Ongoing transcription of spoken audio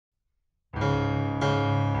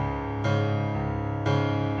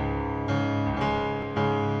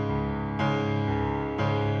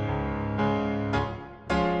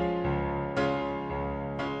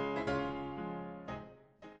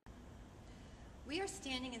We are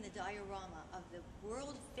standing in the diorama of the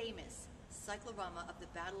world-famous Cyclorama of the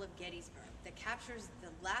Battle of Gettysburg that captures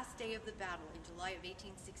the last day of the battle in July of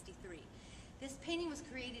 1863. This painting was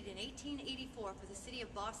created in 1884 for the city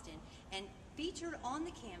of Boston, and featured on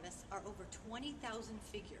the canvas are over 20,000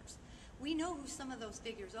 figures. We know who some of those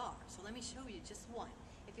figures are, so let me show you just one.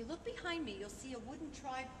 If you look behind me, you'll see a wooden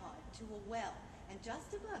tripod to a well, and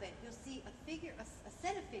just above it, you'll see a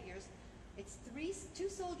set of figures. It's two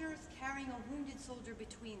soldiers carrying a wounded soldier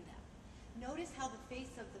between them. Notice how the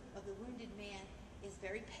face of the wounded man is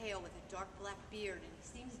very pale with a dark black beard, and he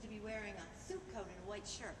seems to be wearing a suit coat and a white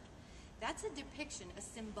shirt. That's a depiction, a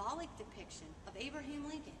symbolic depiction of Abraham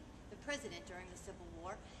Lincoln, the president during the Civil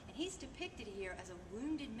War, and he's depicted here as a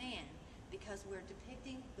wounded man because we're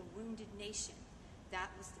depicting the wounded nation. That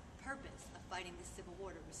was the purpose of fighting the Civil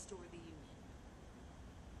War, to restore the Union.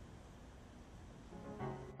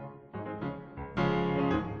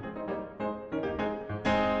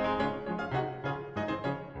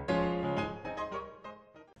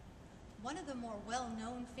 One of the more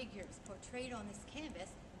well-known figures portrayed on this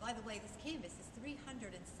canvas, and by the way, this canvas is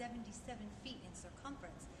 377 feet in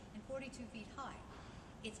circumference and 42 feet high.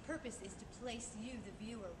 Its purpose is to place you, the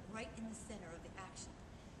viewer, right in the center of the action.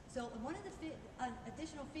 So one of the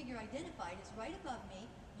additional figure identified is right above me.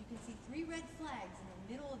 You can see 3 red flags in the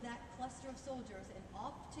middle of that cluster of soldiers, and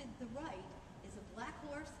off to the right is a black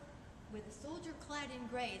horse with a soldier clad in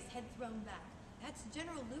gray, his head thrown back. That's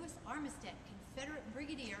General Lewis Armistead, Confederate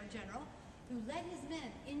Brigadier General, who led his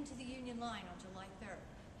men into the Union line on July 3rd.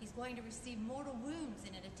 He's going to receive mortal wounds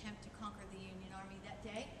in an attempt to conquer the Union Army that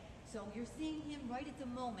day. So you're seeing him right at the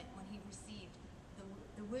moment when he received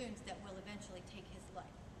the wounds that will eventually take his life.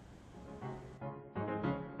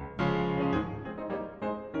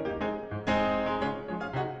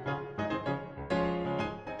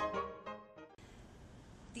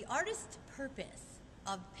 The artist's purpose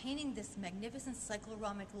of painting this magnificent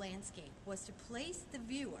cycloramic landscape was to place the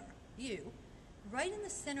viewer, you, right in the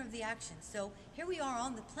center of the action. So here we are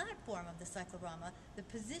on the platform of the cyclorama, the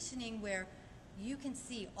positioning where you can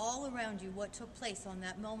see all around you what took place on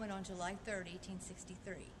that moment on July 3rd,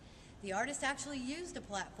 1863. The artist actually used a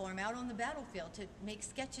platform out on the battlefield to make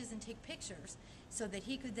sketches and take pictures so that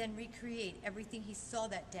he could then recreate everything he saw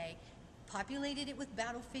that day, populated it with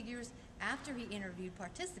battle figures after he interviewed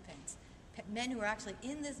participants, men who were actually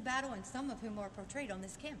in this battle and some of whom are portrayed on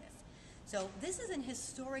this canvas. So this is an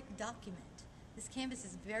historic document. This canvas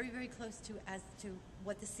is very, very close to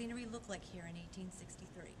what the scenery looked like here in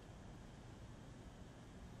 1863.